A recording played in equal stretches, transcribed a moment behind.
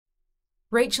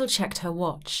Rachel checked her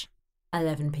watch.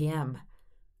 11 p.m.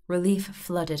 Relief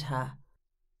flooded her.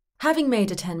 Having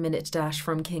made a 10-minute dash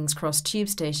from King's Cross tube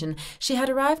station, she had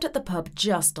arrived at the pub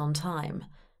just on time.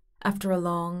 After a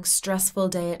long, stressful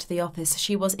day at the office,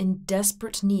 she was in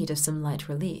desperate need of some light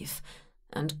relief.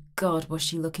 And God, was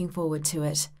she looking forward to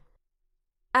it.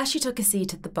 As she took a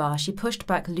seat at the bar, she pushed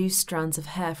back loose strands of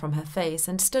hair from her face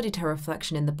and studied her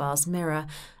reflection in the bar's mirror,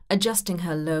 adjusting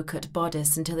her low-cut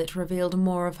bodice until it revealed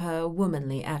more of her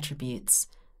womanly attributes.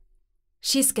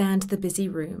 She scanned the busy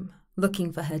room,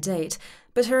 looking for her date,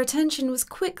 but her attention was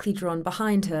quickly drawn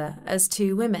behind her as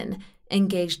two women,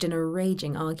 engaged in a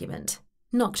raging argument,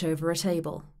 knocked over a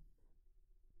table.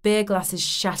 Beer glasses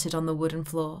shattered on the wooden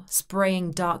floor,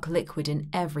 spraying dark liquid in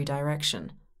every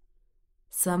direction.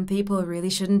 Some people really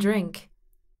shouldn't drink,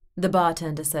 the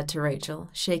bartender said to Rachel,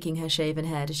 shaking her shaven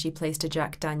head as she placed a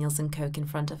Jack Daniels and Coke in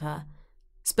front of her.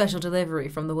 Special delivery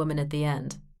from the woman at the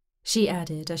end, she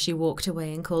added as she walked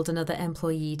away and called another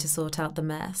employee to sort out the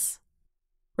mess.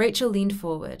 Rachel leaned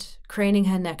forward, craning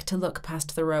her neck to look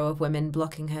past the row of women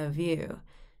blocking her view.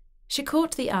 She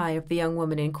caught the eye of the young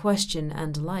woman in question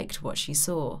and liked what she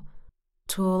saw.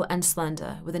 Tall and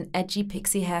slender, with an edgy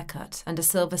pixie haircut and a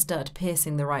silver stud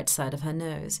piercing the right side of her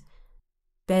nose.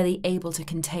 Barely able to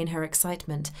contain her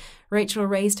excitement, Rachel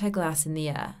raised her glass in the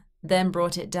air, then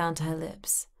brought it down to her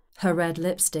lips, her red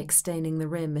lipstick staining the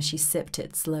rim as she sipped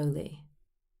it slowly.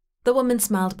 The woman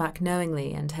smiled back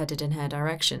knowingly and headed in her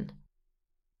direction.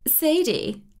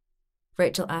 "Sadie?"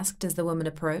 Rachel asked as the woman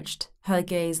approached, her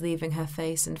gaze leaving her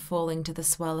face and falling to the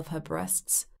swell of her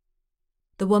breasts.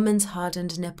 The woman's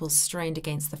hardened nipples strained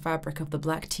against the fabric of the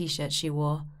black t-shirt she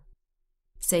wore.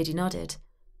 Sadie nodded.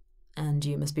 "And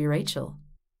you must be Rachel."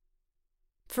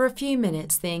 For a few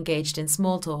minutes they engaged in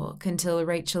small talk until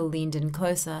Rachel leaned in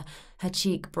closer, her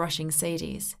cheek brushing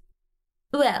Sadie's.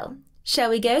 "Well, shall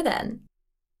we go then?"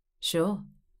 "Sure,"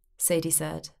 Sadie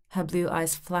said, her blue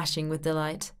eyes flashing with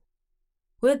delight.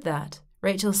 With that,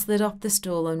 Rachel slid off the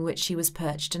stool on which she was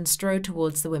perched and strode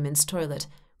towards the women's toilet,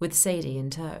 with Sadie in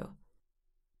tow.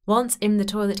 Once in the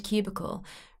toilet cubicle,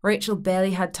 Rachel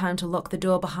barely had time to lock the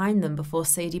door behind them before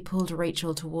Sadie pulled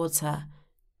Rachel towards her.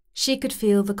 She could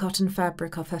feel the cotton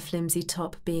fabric of her flimsy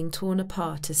top being torn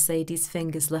apart as Sadie's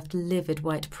fingers left livid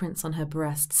white prints on her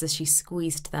breasts as she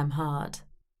squeezed them hard.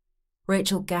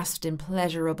 Rachel gasped in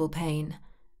pleasurable pain.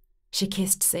 She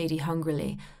kissed Sadie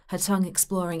hungrily, her tongue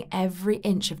exploring every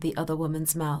inch of the other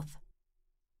woman's mouth.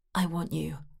 "I want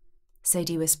you,"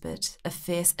 Sadie whispered, a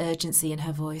fierce urgency in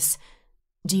her voice.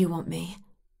 "Do you want me?"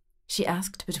 she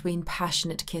asked between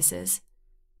passionate kisses.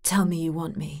 "Tell me you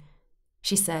want me,"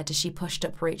 she said as she pushed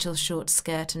up Rachel's short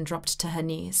skirt and dropped to her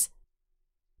knees.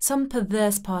 Some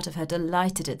perverse part of her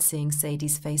delighted at seeing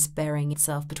Sadie's face burying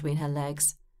itself between her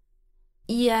legs.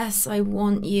 "Yes, I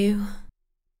want you,"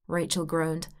 Rachel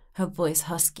groaned, her voice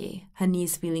husky, her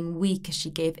knees feeling weak as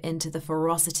she gave in to the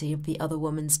ferocity of the other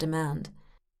woman's demand.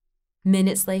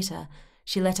 Minutes later,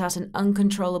 she let out an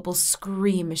uncontrollable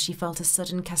scream as she felt a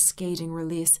sudden cascading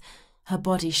release, her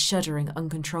body shuddering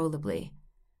uncontrollably.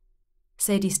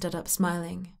 Sadie stood up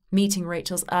smiling, meeting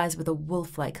Rachel's eyes with a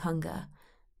wolf-like hunger.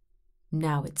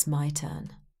 Now it's my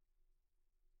turn.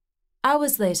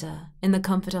 Hours later, in the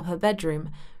comfort of her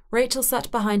bedroom, Rachel sat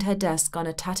behind her desk on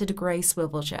a tattered grey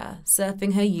swivel chair,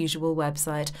 surfing her usual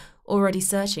website, already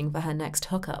searching for her next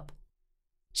hookup.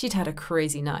 She'd had a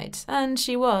crazy night, and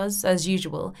she was, as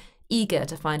usual, eager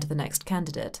to find the next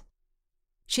candidate.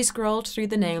 She scrolled through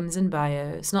the names and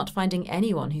bios, not finding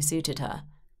anyone who suited her.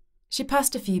 She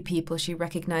passed a few people she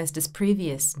recognized as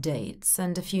previous dates,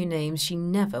 and a few names she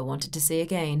never wanted to see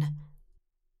again.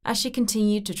 As she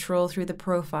continued to trawl through the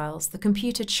profiles, the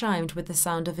computer chimed with the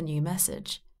sound of a new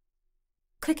message.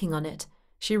 Clicking on it,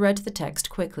 she read the text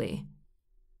quickly.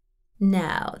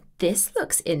 "Now, this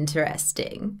looks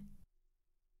interesting."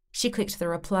 She clicked the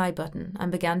reply button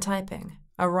and began typing,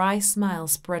 a wry smile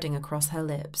spreading across her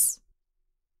lips.